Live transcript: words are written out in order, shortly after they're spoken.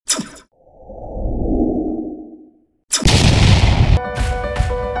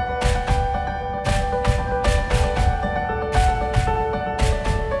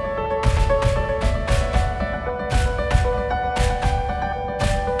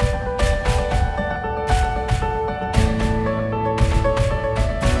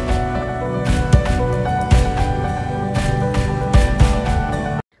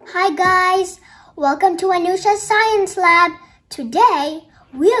guys, welcome to Anusha's Science Lab. Today,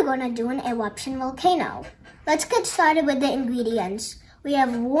 we are going to do an eruption volcano. Let's get started with the ingredients. We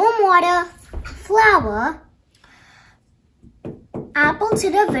have warm water, flour, apple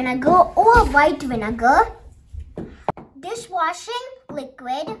cider vinegar or white vinegar, dishwashing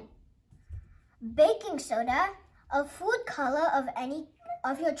liquid, baking soda, a food color of any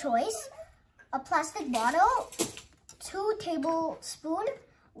of your choice, a plastic bottle, 2 tablespoons,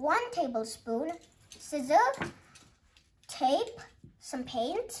 1 tablespoon, scissor, tape, some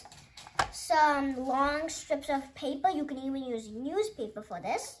paint, some long strips of paper. You can even use newspaper for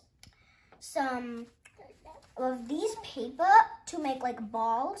this. Some of these paper to make like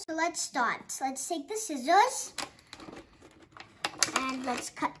balls. So let's start. So let's take the scissors and let's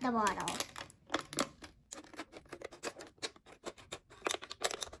cut the bottle.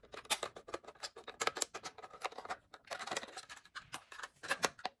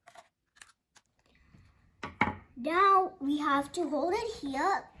 Now we have to hold it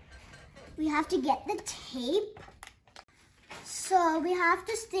here. We have to get the tape. So we have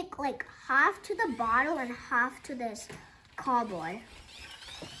to stick like half to the bottle and half to this cardboard.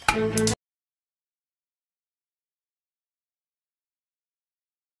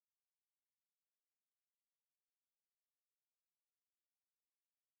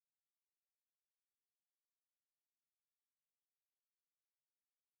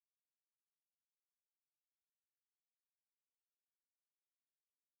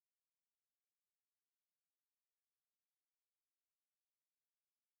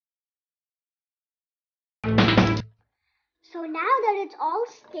 So now that it's all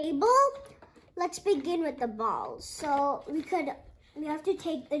stable, let's begin with the balls. So we have to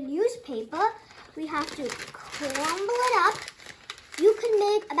take the newspaper, we have to crumble it up. You can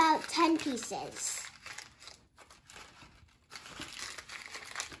make about 10 pieces.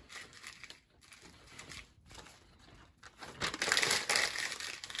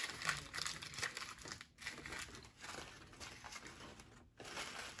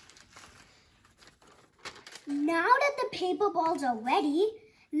 Now that the paper balls are ready,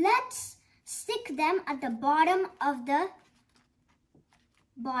 let's stick them at the bottom of the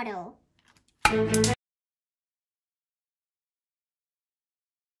bottle.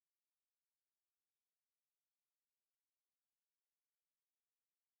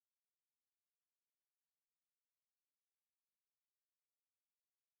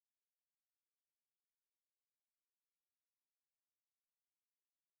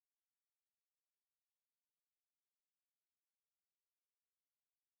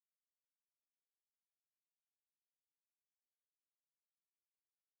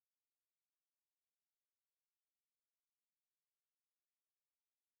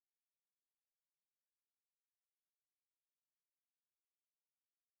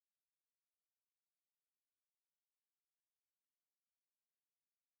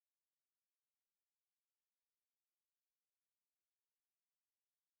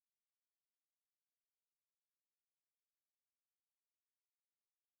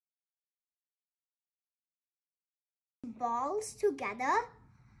 Balls together.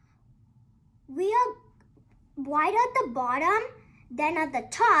 We are wide at the bottom, then at the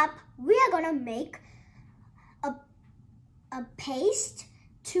top we are going to make a paste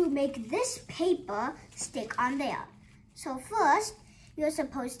to make this paper stick on there. So first you're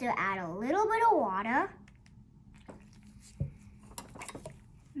supposed to add a little bit of water,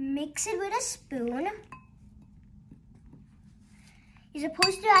 mix it with a spoon. You're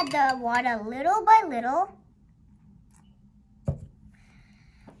supposed to add the water little by little,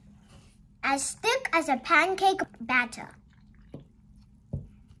 as thick as a pancake batter.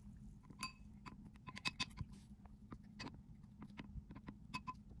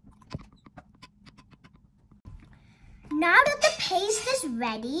 Now that the paste is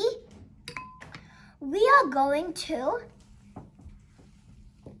ready, we are going to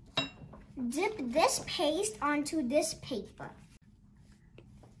dip this paste onto this paper.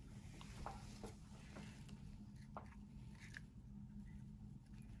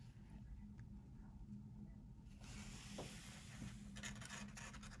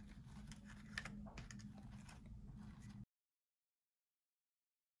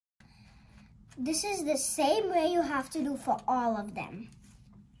 This is the same way you have to do for all of them.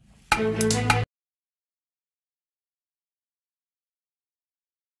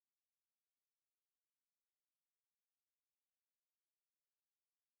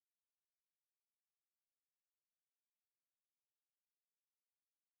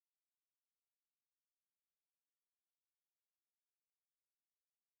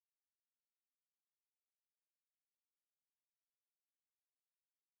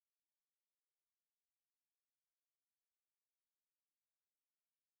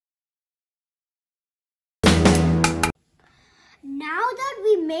 Now that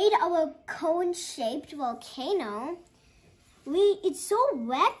we made our cone-shaped volcano, it's so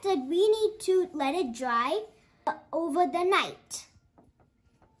wet that we need to let it dry over the night.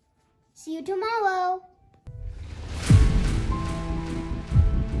 See you tomorrow.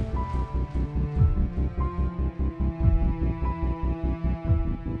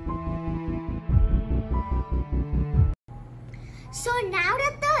 So now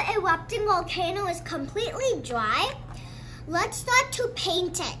that the erupting volcano is completely dry, let's start to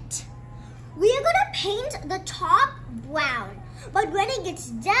paint it. We are gonna paint the top brown, but when it gets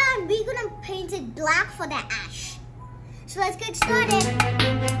down, we're gonna paint it black for the ash. So let's get started.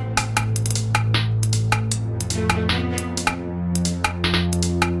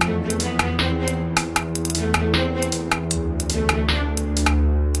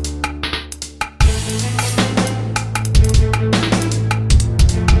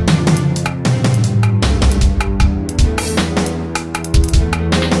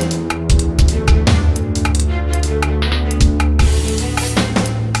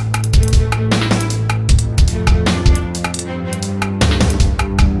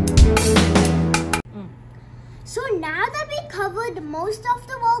 So now that we covered most of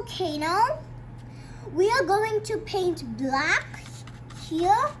the volcano, we are going to paint black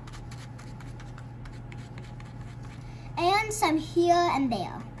here and some here and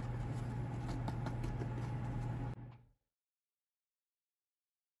there.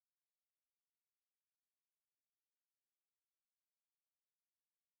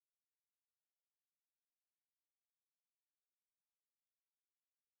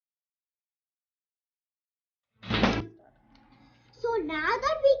 So now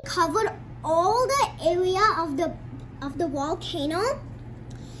that we covered all the area of the volcano,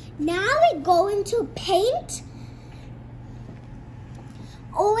 now we're going to paint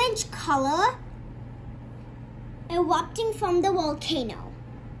orange color erupting from the volcano.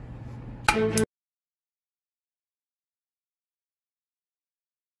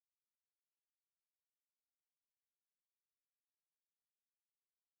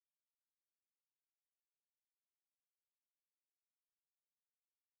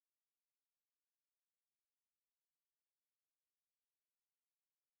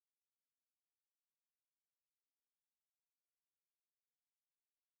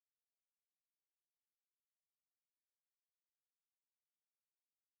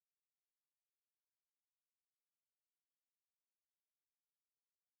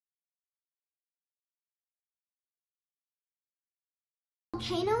 The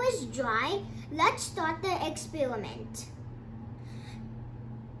volcano is dry. Let's start the experiment.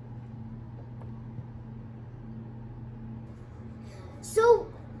 So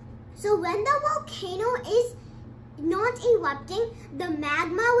when the volcano is not erupting, the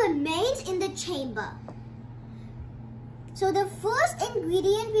magma remains in the chamber. So the first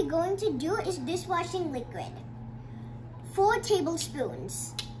ingredient we're going to do is dishwashing liquid. 4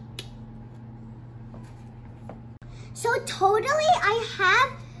 tablespoons. So totally I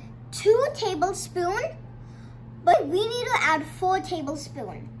have 2 tablespoons, but we need to add 4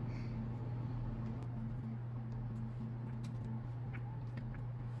 tablespoons.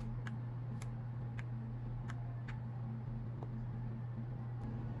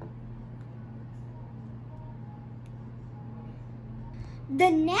 The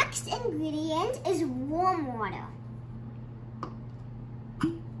next ingredient is warm water.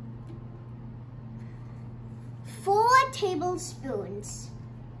 4 tablespoons.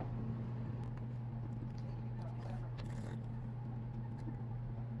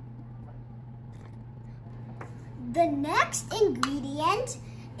 The next ingredient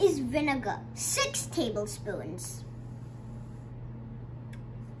is vinegar, 6 tablespoons.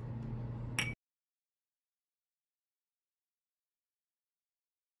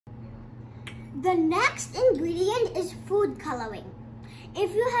 The next ingredient is food coloring.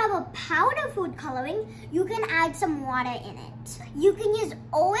 If you have a powder food coloring, you can add some water in it. You can use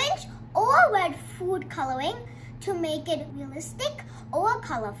orange or red food coloring to make it realistic or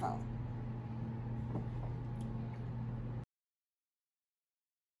colorful.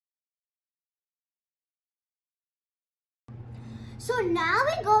 So now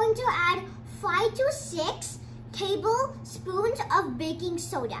we're going to add 5 to 6 tablespoons of baking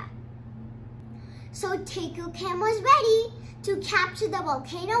soda. So take your cameras ready to capture the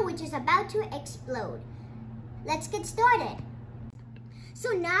volcano which is about to explode. Let's get started. So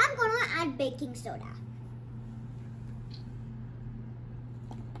now I'm going to add baking soda.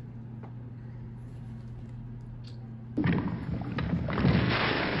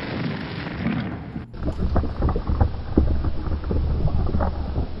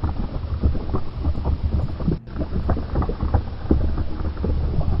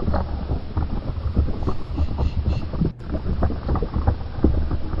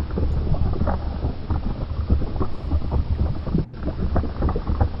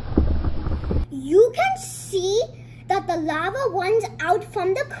 you can see that the lava runs out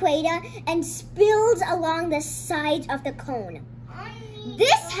from the crater and spills along the sides of the cone.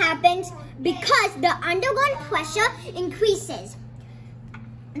 This happens because the underground pressure increases.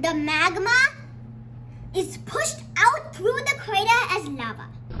 The magma is pushed out through the crater as lava.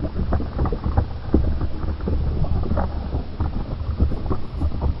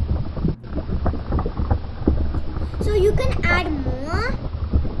 So you can add more.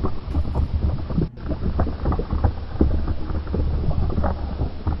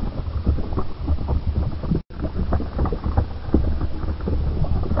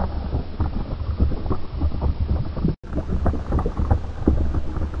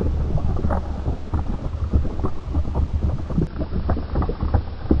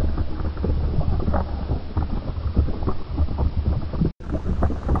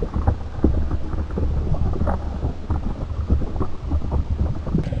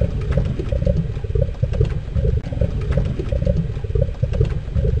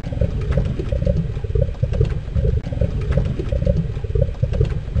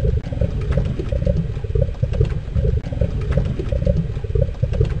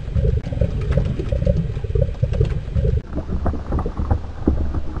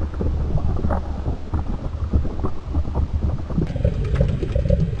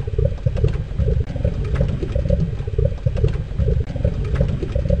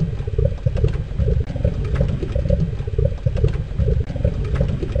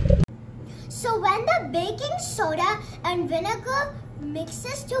 Baking soda and vinegar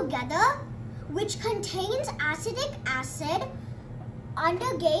mixes together, which contains acetic acid,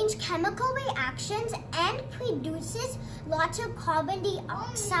 undergoes chemical reactions and produces lots of carbon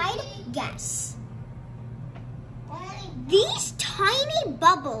dioxide gas. These tiny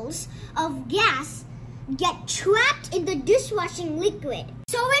bubbles of gas get trapped in the dishwashing liquid.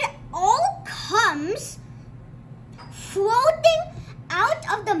 So it all comes floating out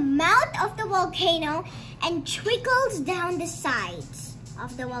of the mouth of the volcano and trickles down the sides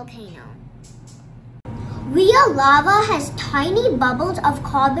of the volcano. Real lava has tiny bubbles of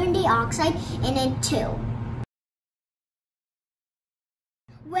carbon dioxide in it too.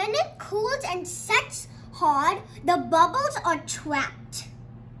 When it cools and sets hard, the bubbles are trapped.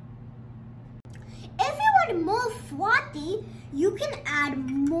 If you want more frothy, you can add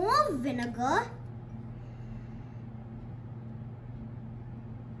more vinegar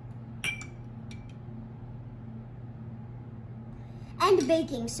and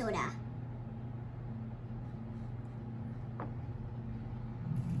baking soda.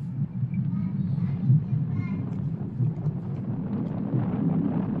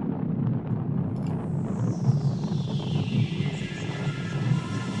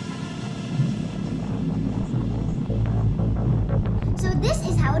 So this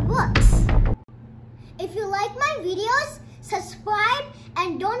is how it works. If you like my videos, subscribe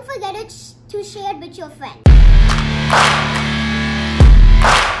and don't forget to share it with your friends.